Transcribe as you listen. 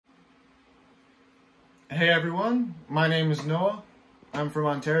Hey everyone, my name is Noah. I'm from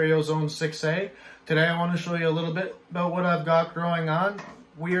Ontario Zone 6A. Today I want to show you a little bit about what I've got growing on.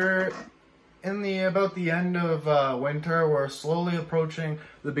 We're in about the end of winter. We're slowly approaching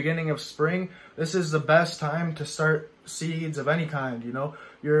the beginning of spring. This is the best time to start seeds of any kind. You know,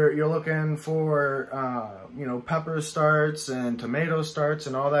 you're looking for pepper starts and tomato starts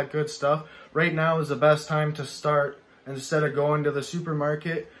and all that good stuff. Right now is the best time to start instead of going to the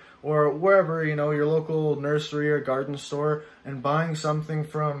supermarket or wherever, your local nursery or garden store, and buying something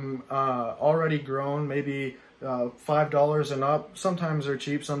from already grown, maybe $5 and up. Sometimes they're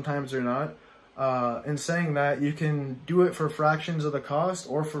cheap, sometimes they're not. In saying that, you can do it for fractions of the cost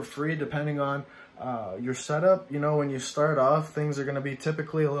or for free, depending on your setup. When you start off, things are going to be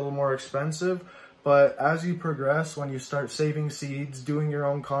typically a little more expensive, but as you progress, when you start saving seeds, doing your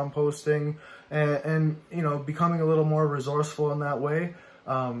own composting, and becoming a little more resourceful in that way,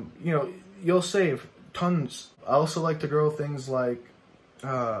 you'll save tons. I also like to grow things like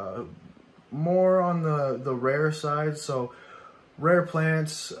more on the rare side, so rare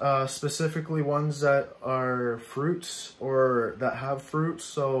plants, specifically ones that are fruits or that have fruits.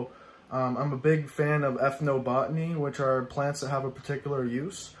 So I'm a big fan of ethnobotany, which are plants that have a particular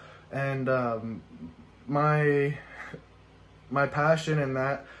use, and my passion in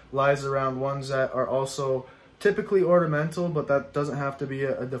that lies around ones that are also typically ornamental, but that doesn't have to be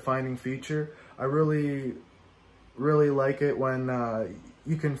a defining feature. I really like it when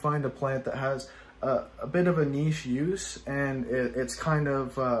you can find a plant that has a bit of a niche use, and it's kind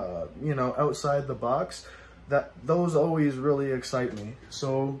of outside the box. Those always really excite me.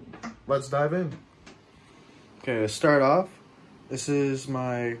 So let's dive in. Okay, to start off, this is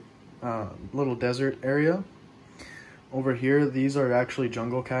my little desert area. Over here, these are actually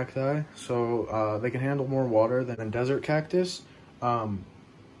jungle cacti, so they can handle more water than a desert cactus. In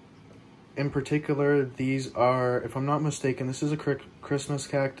particular, these are, if I'm not mistaken, this is a Christmas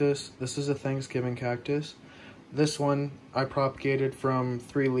cactus. This is a Thanksgiving cactus. This one I propagated from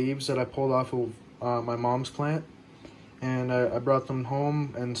 3 leaves that I pulled off of my mom's plant, and I brought them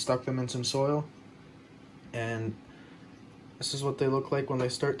home and stuck them in some soil. And this is what they look like when they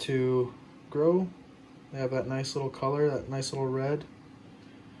start to grow. They have that nice little color, that nice little red.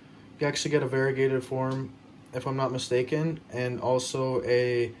 You actually get a variegated form, if I'm not mistaken, and also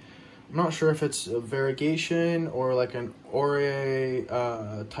I'm not sure if it's a variegation or like an orre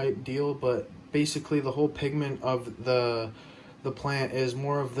type deal, but basically the whole pigment of the plant is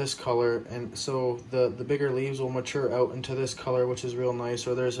more of this color, and so the bigger leaves will mature out into this color, which is real nice.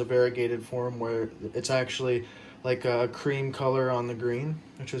 Or there's a variegated form where it's actually like a cream color on the green,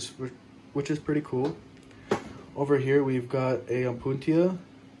 which is pretty cool. Over here we've got a Opuntia.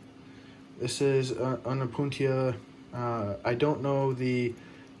 This is an Opuntia. I don't know the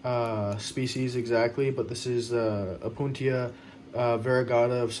species exactly, but this is Opuntia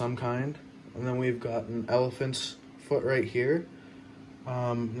variegata of some kind. And then we've got an elephant's foot right here.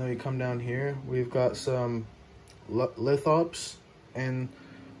 Then we come down here. We've got some lithops and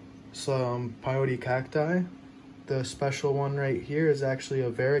some peyote cacti. The special one right here is actually a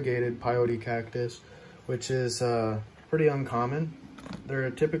variegated peyote cactus, which is pretty uncommon. They're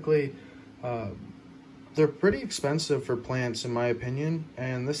typically they're pretty expensive for plants, in my opinion,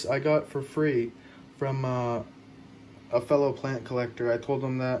 and this I got for free from a fellow plant collector. I told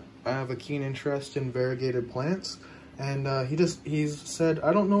him that I have a keen interest in variegated plants, and he said,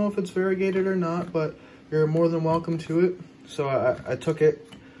 I don't know if it's variegated or not, but you're more than welcome to it. So I took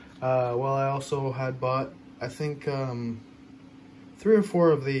it. Well, I also had bought, I think, 3 or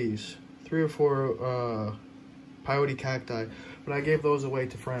 4 of these. 3 or 4 peyote cacti, but I gave those away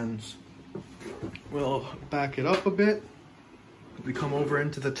to friends. We'll back it up a bit. We come over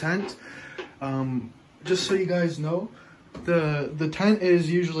into the tent. Just so you guys know, the tent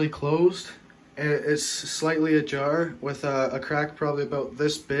is usually closed. It's slightly ajar with a crack probably about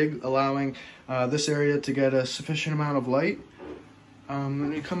this big, allowing this area to get a sufficient amount of light.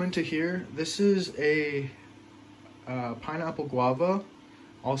 When you come into here, this is a pineapple guava,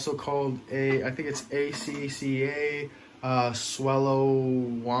 also called I think it's ACCA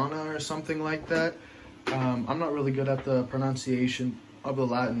Swellowana or something like that. I'm not really good at the pronunciation of the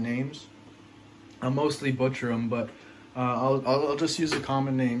Latin names. I'll mostly butcher them, but I'll just use the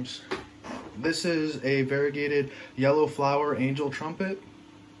common names. This is a variegated yellow flower angel trumpet.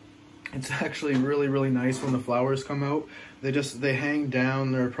 It's actually really nice when the flowers come out. They hang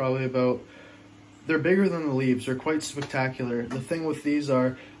down. They're probably they're bigger than the leaves. They're quite spectacular. The thing with these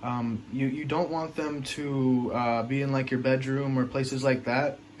are, you don't want them to be in like your bedroom or places like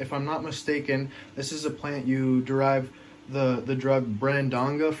that. If I'm not mistaken, this is a plant you derive the drug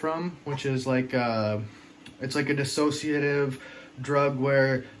Brandonga from, which is like It's like a dissociative drug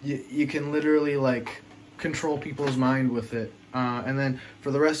where you can literally like control people's mind with it. And then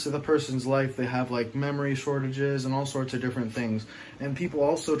for the rest of the person's life, they have like memory shortages and all sorts of different things. And people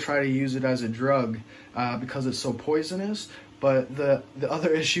also try to use it as a drug because it's so poisonous. But the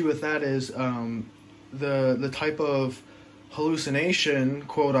other issue with that is the type of hallucination,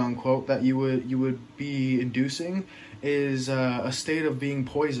 quote unquote, that you would be inducing is a state of being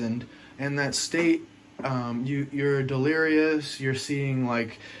poisoned. And that state, you're delirious, you're seeing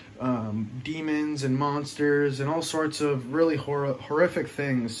like demons and monsters and all sorts of really horrific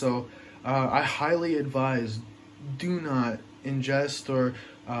things. So I highly advise, do not ingest or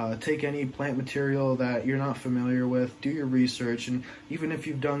take any plant material that you're not familiar with. Do your research, and even if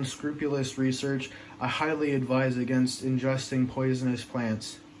you've done scrupulous research, I highly advise against ingesting poisonous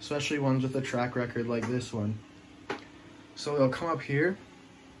plants, especially ones with a track record like this one. So it'll come up here.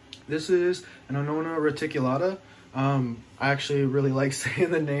 This is an Annona reticulata. I actually really like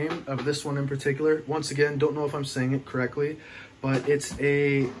saying the name of this one in particular. Once again, don't know if I'm saying it correctly, but it's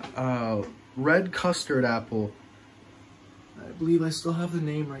a red custard apple. I believe I still have the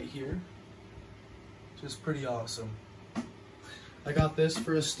name right here, which is pretty awesome. I got this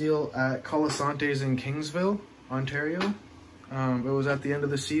for a steal at Colasante's in Kingsville, Ontario. It was at the end of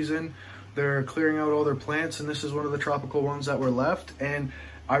the season. They're clearing out all their plants, and this is one of the tropical ones that were left. And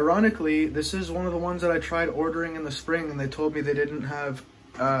ironically, this is one of the ones that I tried ordering in the spring, and they told me they didn't have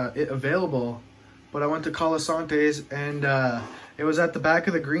it available. But I went to Colasante's, and it was at the back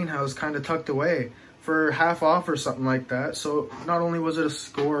of the greenhouse, kind of tucked away, for half off or something like that. So not only was it a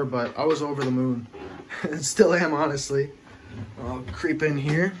score, but I was over the moon. And still am, honestly. I'll creep in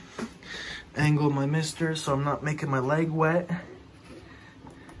here, angle my mister so I'm not making my leg wet.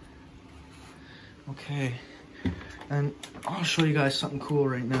 Okay, and I'll show you guys something cool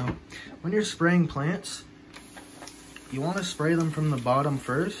right now. When you're spraying plants, you want to spray them from the bottom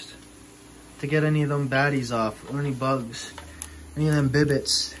first to get any of them baddies off, or any bugs, any of them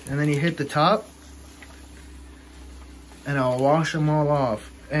bibbits, and then you hit the top and I'll wash them all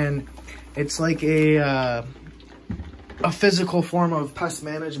off. And it's like a physical form of pest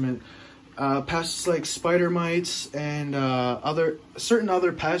management. Pests like spider mites and certain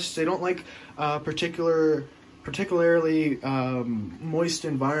other pests, they don't like particularly moist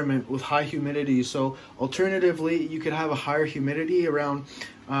environment with high humidity. So alternatively, you could have a higher humidity around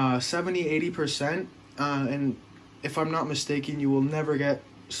 70-80%, and if I'm not mistaken, you will never get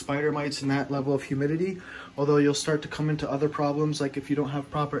spider mites in that level of humidity, although you'll start to come into other problems, like if you don't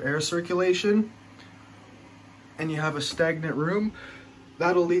have proper air circulation and you have a stagnant room.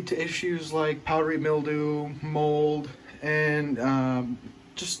 That'll lead to issues like powdery mildew, mold, and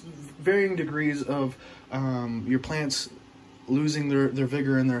just varying degrees of your plants losing their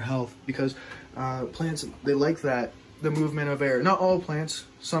vigor and their health, because plants, they like that, the movement of air. Not all plants,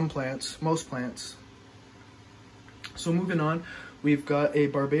 some plants, most plants. So moving on, we've got a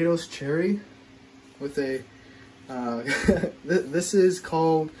Barbados cherry with a, this is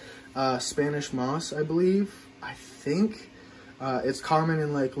called Spanish moss, I believe, I think. It's common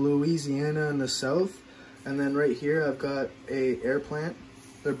in like Louisiana in the south. And then right here I've got a air plant.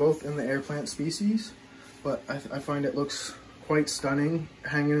 They're both in the air plant species, but I find it looks quite stunning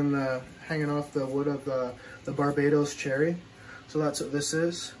hanging off the wood of the Barbados cherry. So that's what this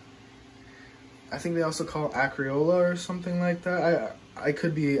is. I think they also call it acreola or something like that. I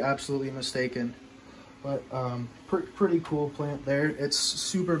could be absolutely mistaken. But pretty cool plant there. It's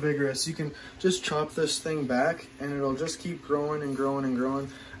super vigorous. You can just chop this thing back and it'll just keep growing and growing and growing.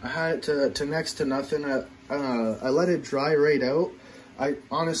 I had it to next to nothing. I let it dry right out.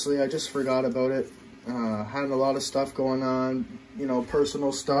 Honestly, I just forgot about it. Had a lot of stuff going on, you know,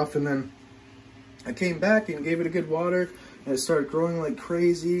 personal stuff. And then I came back and gave it a good water and it started growing like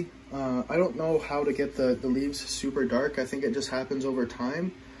crazy. I don't know how to get the leaves super dark. I think it just happens over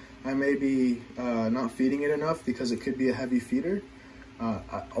time. I may be not feeding it enough because it could be a heavy feeder.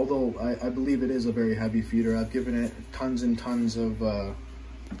 Although I believe it is a very heavy feeder. I've given it tons and tons of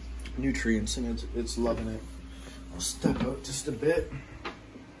nutrients and it's loving it. I'll step out just a bit.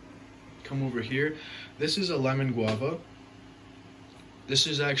 Come over here. This is a lemon guava. This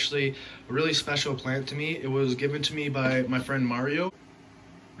is actually a really special plant to me. It was given to me by my friend Mario.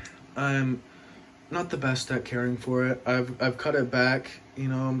 I'm not the best at caring for it. I've cut it back. You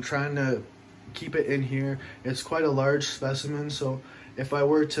know, I'm trying to keep it in here. It's quite a large specimen, so if I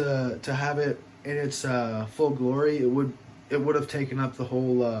were to have it in its full glory, it would have taken up the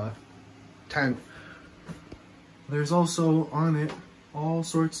whole tent. There's also on it all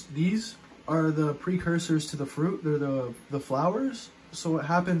sorts. These are the precursors to the fruit. They're the flowers. So what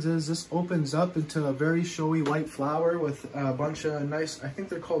happens is this opens up into a very showy white flower with a bunch of nice, I think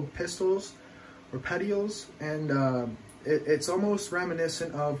they're called pistils or petioles, and it's almost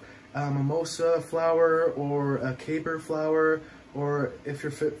reminiscent of a mimosa flower or a caper flower, or if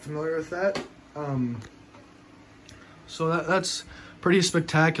you're familiar with that. So that's pretty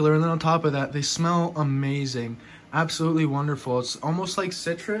spectacular. And then on top of that, they smell amazing, absolutely wonderful. It's almost like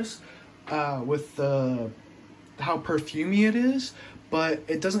citrus with how perfumey it is, but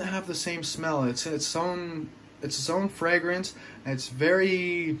it doesn't have the same smell. It's its own fragrance, and it's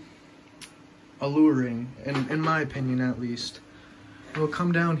very alluring, in my opinion at least. We'll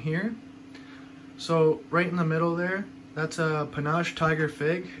come down here. So right in the middle there, that's a panache tiger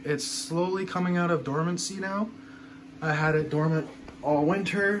fig. It's slowly coming out of dormancy now. I had it dormant all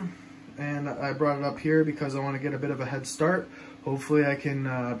winter, and I brought it up here because I want to get a bit of a head start. Hopefully I can,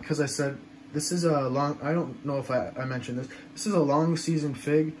 because I said this is a long, I don't know if I mentioned this, this is a long season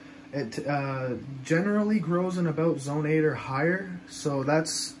fig. It generally grows in about zone 8 or higher, so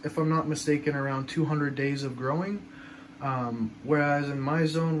that's, if I'm not mistaken, around 200 days of growing. Whereas in my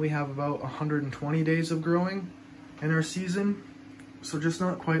zone we have about 120 days of growing in our season, so just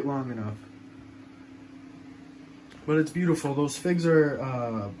not quite long enough. But it's beautiful. Those figs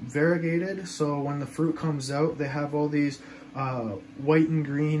are variegated, so when the fruit comes out, they have all these white and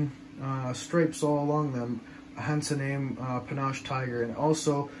green stripes all along them, hence the name Panache Tiger. And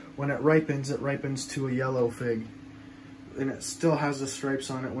also, when it ripens to a yellow fig. And it still has the stripes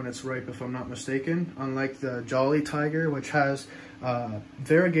on it when it's ripe, if I'm not mistaken, unlike the Jolly Tiger, which has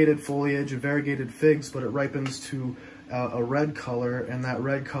variegated foliage and variegated figs, but it ripens to a red color, and that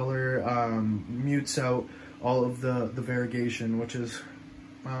red color mutes out all of the variegation, which is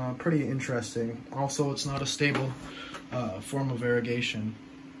pretty interesting. Also, it's not a stable form of variegation.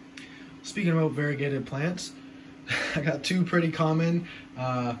 Speaking about variegated plants, I got two pretty common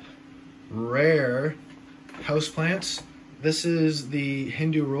rare houseplants. This is the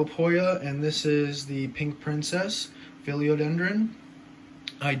Hindu rope hoya, and this is the pink princess philodendron.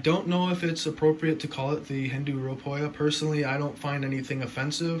 I don't know if it's appropriate to call it the Hindu rope hoya. Personally, I don't find anything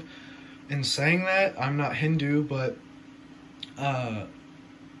offensive in saying that. I'm not Hindu, but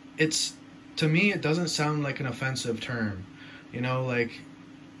it's, to me, it doesn't sound like an offensive term. You know, like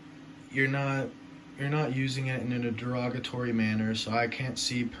you're not using it in a derogatory manner, so I can't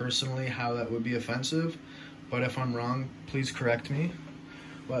see personally how that would be offensive. But if I'm wrong, please correct me.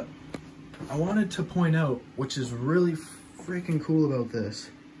 But I wanted to point out, which is really freaking cool about this,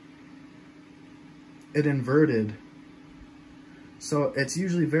 it inverted. So it's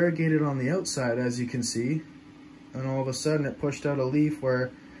usually variegated on the outside, as you can see, and all of a sudden it pushed out a leaf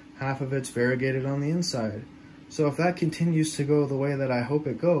where half of it's variegated on the inside. So if that continues to go the way that I hope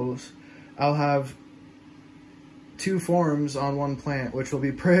it goes, I'll have two forms on one plant, which will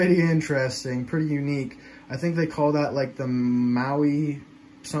be pretty interesting, pretty unique. I think they call that like the Maui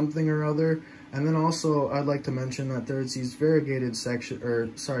something or other. And then also I'd like to mention that there's these variegated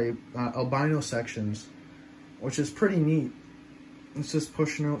albino sections, which is pretty neat. It's just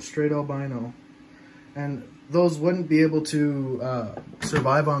pushing out straight albino. And those wouldn't be able to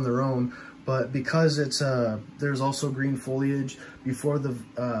survive on their own, but because it's there's also green foliage before the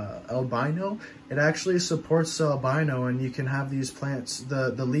albino, it actually supports the albino, and you can have these plants,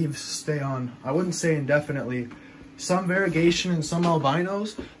 the leaves stay on, I wouldn't say indefinitely. Some variegation in some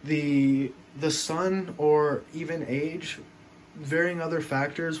albinos, the sun or even age, varying other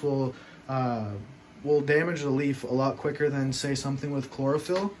factors will damage the leaf a lot quicker than, say, something with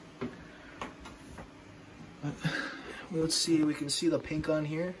chlorophyll. Let's see, we can see the pink on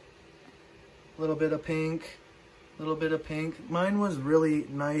here. A little bit of pink, a little bit of pink. Mine was really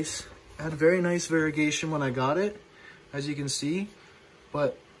nice. I had very nice variegation when I got it, as you can see.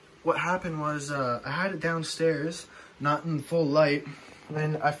 But what happened was I had it downstairs, not in full light,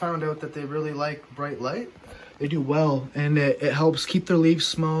 and I found out that they really like bright light. They do well, and it helps keep their leaves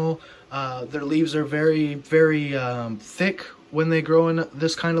small. Their leaves are very, very thick when they grow in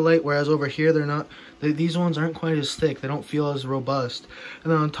this kind of light, whereas over here they're not. These ones aren't quite as thick. They don't feel as robust.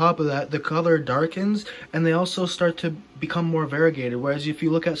 And then on top of that, the color darkens, and they also start to become more variegated. Whereas if you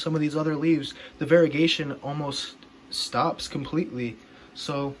look at some of these other leaves, the variegation almost stops completely.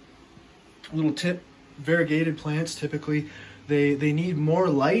 So, little tip, variegated plants typically, they need more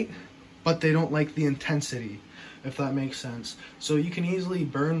light, but they don't like the intensity, if that makes sense. So you can easily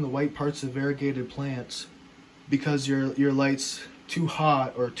burn the white parts of variegated plants because your light's too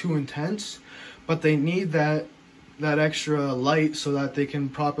hot or too intense, but they need that extra light so that they can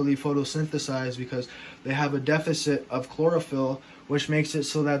properly photosynthesize, because they have a deficit of chlorophyll which makes it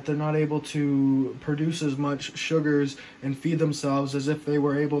so that they're not able to produce as much sugars and feed themselves as if they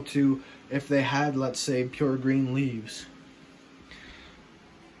were able to if they had, let's say, pure green leaves.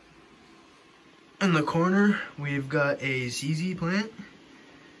 In the corner, we've got a ZZ plant.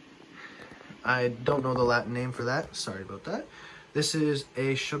 I don't know the Latin name for that, sorry about that. This is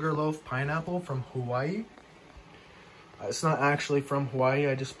a sugarloaf pineapple from Hawaii. It's not actually from Hawaii,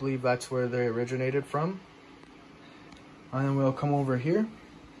 I just believe that's where they originated from. And then we'll come over here.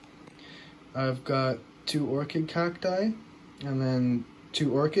 I've got 2 orchid cacti and then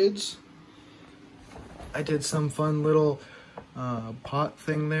 2 orchids. I did some fun little pot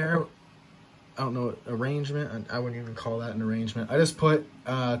thing there. I don't know, arrangement. I wouldn't even call that an arrangement. I just put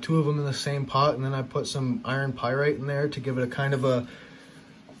 2 of them in the same pot, and then I put some iron pyrite in there to give it a kind of a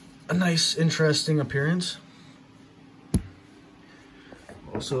nice, interesting appearance.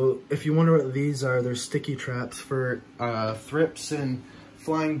 Also, if you wonder what these are, they're sticky traps for thrips and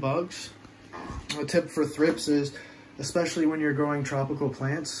flying bugs. A tip for thrips is, especially when you're growing tropical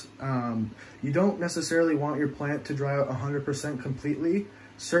plants, you don't necessarily want your plant to dry out 100% completely.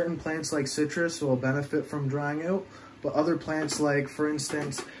 Certain plants like citrus will benefit from drying out, but other plants like, for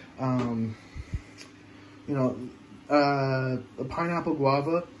instance, a pineapple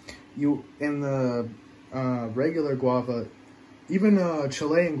guava, in the regular guava, even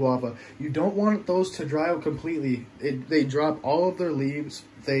Chilean guava, you don't want those to dry out completely. They drop all of their leaves,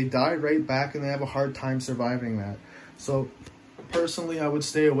 they die right back, and they have a hard time surviving that. So personally, I would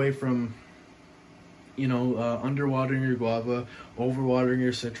stay away from underwatering your guava, overwatering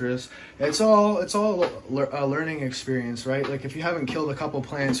your citrus. It's all a learning experience, right? Like, if you haven't killed a couple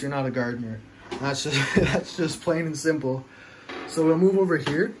plants, you're not a gardener. That's just plain and simple. So we'll move over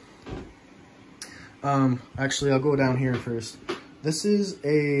here. Actually, I'll go down here first. This is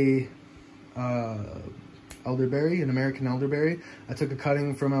a elderberry, an American elderberry. I took a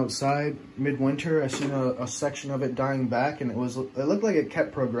cutting from outside midwinter. I seen a section of it dying back, and it looked like it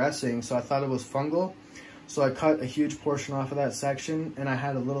kept progressing, so I thought it was fungal. So I cut a huge portion off of that section, and I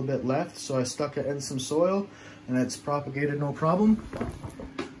had a little bit left, so I stuck it in some soil, and it's propagated no problem.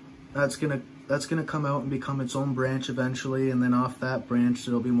 That's gonna come out and become its own branch eventually, and then off that branch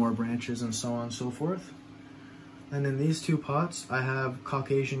there'll be more branches and so on and so forth. And in these 2 pots, I have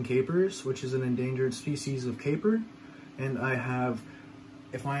Caucasian capers, which is an endangered species of caper. And I have,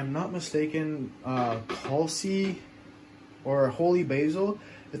 if I am not mistaken, Tulsi or holy basil.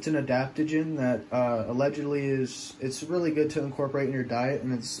 It's an adaptogen that allegedly it's really good to incorporate in your diet,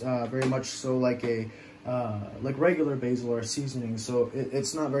 and it's very much so like regular basil or seasoning. So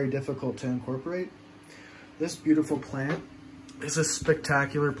it's not very difficult to incorporate. This beautiful plant is a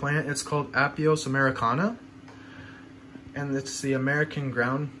spectacular plant. It's called Apios americana. And it's the American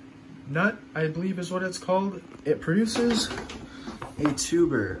ground nut, I believe is what it's called. It produces a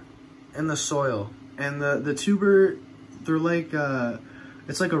tuber in the soil, and the tuber, they're like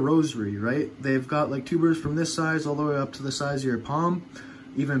it's like a rosary, right? They've got like tubers from this size all the way up to the size of your palm,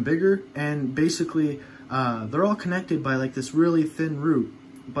 even bigger, and basically they're all connected by like this really thin root,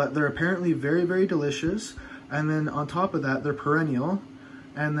 but they're apparently very, very delicious. And then on top of that, they're perennial.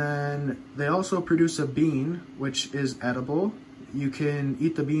 And then they also produce a bean, which is edible. You can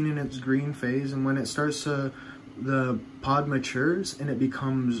eat the bean in its green phase, and when it starts to, the pod matures and it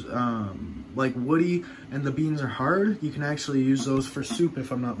becomes like woody and the beans are hard, you can actually use those for soup,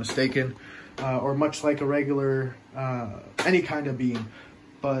 if I'm not mistaken, or much like a regular, any kind of bean.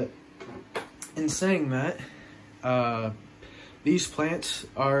 But in saying that, these plants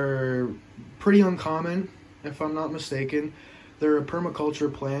are pretty uncommon, if I'm not mistaken. They're a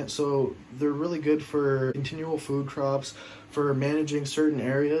permaculture plant, so they're really good for continual food crops, for managing certain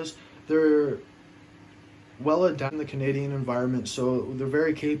areas. They're well adapted in the Canadian environment, so they're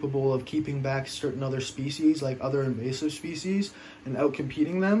very capable of keeping back certain other species, like other invasive species, and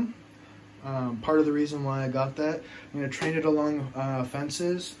outcompeting them. Part of the reason why I got that, I'm going to train it along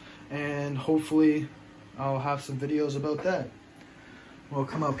fences, and hopefully I'll have some videos about that. We'll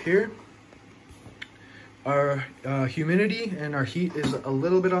come up here. Our humidity and our heat is a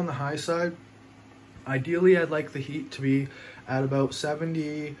little bit on the high side. Ideally, I'd like the heat to be at about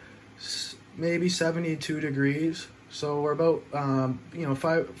 70, maybe 72 degrees. So we're about,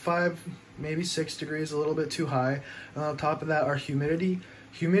 five, maybe 6 degrees, a little bit too high. And on top of that, our humidity.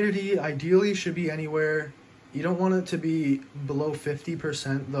 Humidity ideally should be anywhere, you don't want it to be below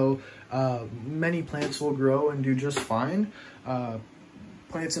 50%, though many plants will grow and do just fine.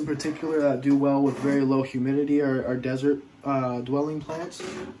 Plants in particular that do well with very low humidity are desert dwelling plants,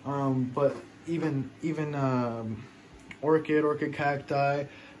 but even orchid cacti,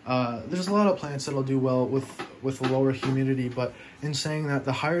 There's a lot of plants that'll do well with lower humidity, but in saying that,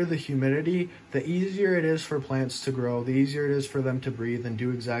 the higher the humidity, the easier it is for plants to grow, the easier it is for them to breathe and do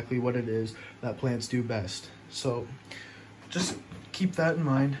exactly what it is that plants do best. So just keep that in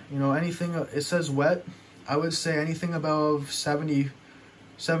mind. You know, anything, it says wet, I would say anything above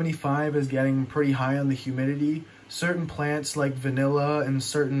 75 is getting pretty high on the humidity. Certain plants like vanilla and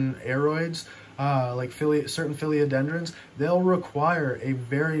certain aeroids, like certain philodendrons, they'll require a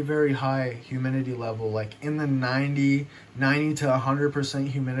very, very high humidity level, like in the 90 to 100%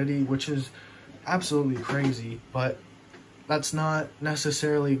 humidity, which is absolutely crazy. But that's not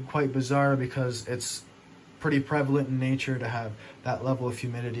necessarily quite bizarre, because it's pretty prevalent in nature to have that level of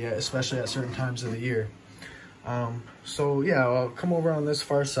humidity, especially at certain times of the year. So yeah, I'll come over on this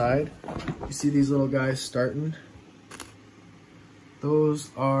far side. You see these little guys starting? Those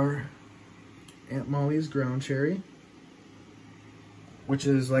are Aunt Molly's ground cherry, which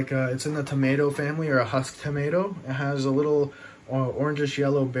is like it's in the tomato family, or a husk tomato. It has a little orangish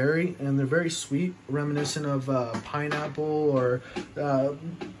yellow berry, and they're very sweet, reminiscent of pineapple, or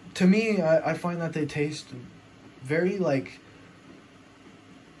to me, I find that they taste very like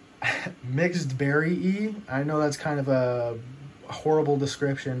mixed berry-y. I know that's kind of a horrible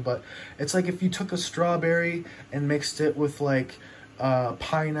description, but it's like if you took a strawberry and mixed it with like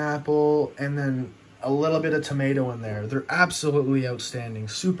pineapple and then a little bit of tomato in there. They're absolutely outstanding,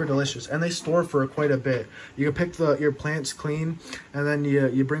 super delicious, and they store for quite a bit. You can pick your plants clean, and then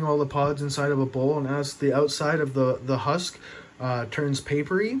you bring all the pods inside of a bowl, and as the outside of the husk turns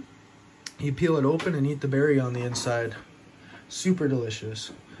papery, you peel it open and eat the berry on the inside. Super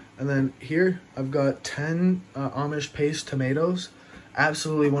delicious. And then here I've got 10 Amish paste tomatoes.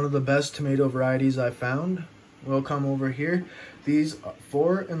 Absolutely one of the best tomato varieties I found. We'll come over here. These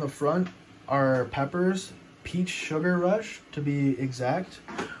 4 in the front are peppers, peach sugar rush to be exact,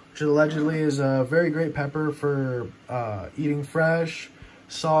 which allegedly is a very great pepper for eating fresh,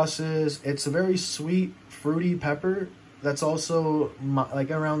 sauces. It's a very sweet, fruity pepper that's also like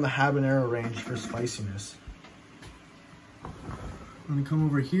around the habanero range for spiciness. Let me come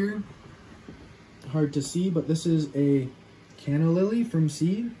over here. Hard to see, but this is a canna lily from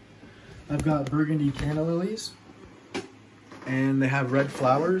seed. I've got burgundy canna lilies, and they have red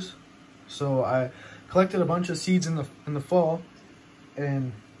flowers. So I collected a bunch of seeds in the fall,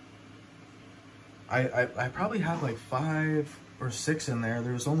 and I probably have like 5 or 6 in there.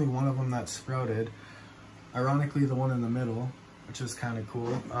 There's only one of them that sprouted. Ironically, the one in the middle, which is kind of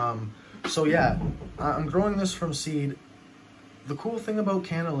cool. So yeah, I'm growing this from seed. The cool thing about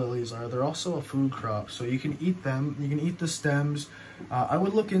canna lilies are they're also a food crop, so you can eat them. You can eat the stems. I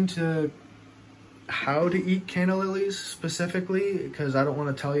would look into how to eat canna lilies specifically, because I don't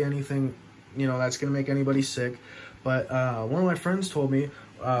want to tell you anything, you know, that's gonna make anybody sick. But one of my friends told me,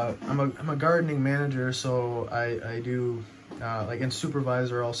 I'm a gardening manager, so I do and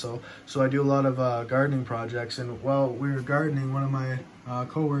supervisor also, so I do a lot of gardening projects. And while we were gardening, one of my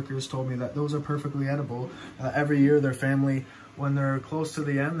co-workers told me that those are perfectly edible. Every year their family, when they're close to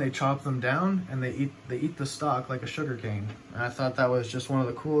the end, they chop them down and they eat the stalk like a sugar cane. And I thought that was just one of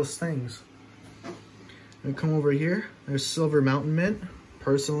the coolest things. And come over here, there's silver mountain mint.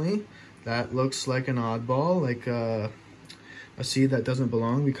 Personally, that looks like an oddball, like a seed that doesn't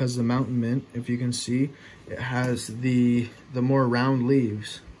belong, because the mountain mint, if you can see, it has the more round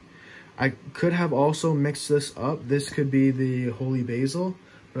leaves. I could have also mixed this up. This could be the holy basil,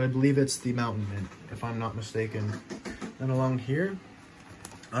 but I believe it's the mountain mint, if I'm not mistaken. Then along here,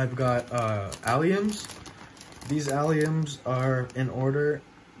 I've got alliums. These alliums are in order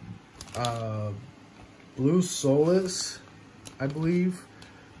Blue Solace, I believe,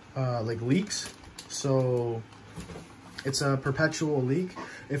 like leeks. So it's a perpetual leek.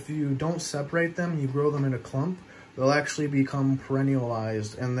 If you don't separate them, you grow them in a clump, they'll actually become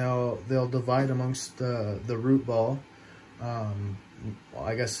perennialized, and they'll divide amongst the root ball.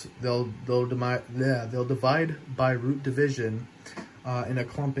 I guess they'll divide by root division in a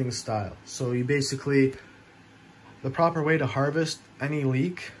clumping style. So you basically, the proper way to harvest any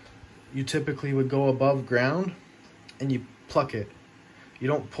leek, you typically would go above ground and you pluck it. You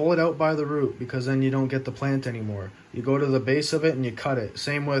don't pull it out by the root, because then you don't get the plant anymore. You go to the base of it and you cut it.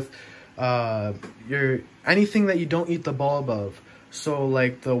 Same with anything that you don't eat the bulb of. So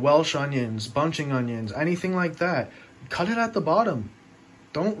like the Welsh onions, bunching onions, anything like that, cut it at the bottom.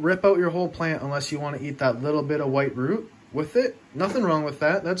 Don't rip out your whole plant unless you want to eat that little bit of white root with it. Nothing wrong with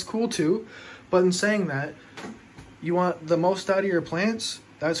that. That's cool too. But in saying that, you want the most out of your plants,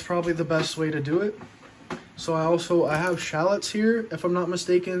 that's probably the best way to do it. So I have shallots here, if I'm not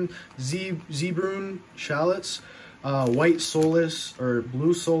mistaken, Zeebrunn shallots. white soulless or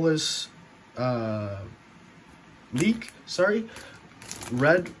blue soulless leek, sorry,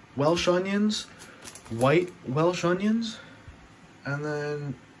 red Welsh onions, white Welsh onions, and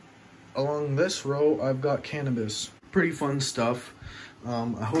then along this row I've got cannabis. Pretty fun stuff.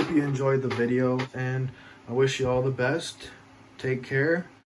 I hope you enjoyed the video, and I wish you all the best. Take care.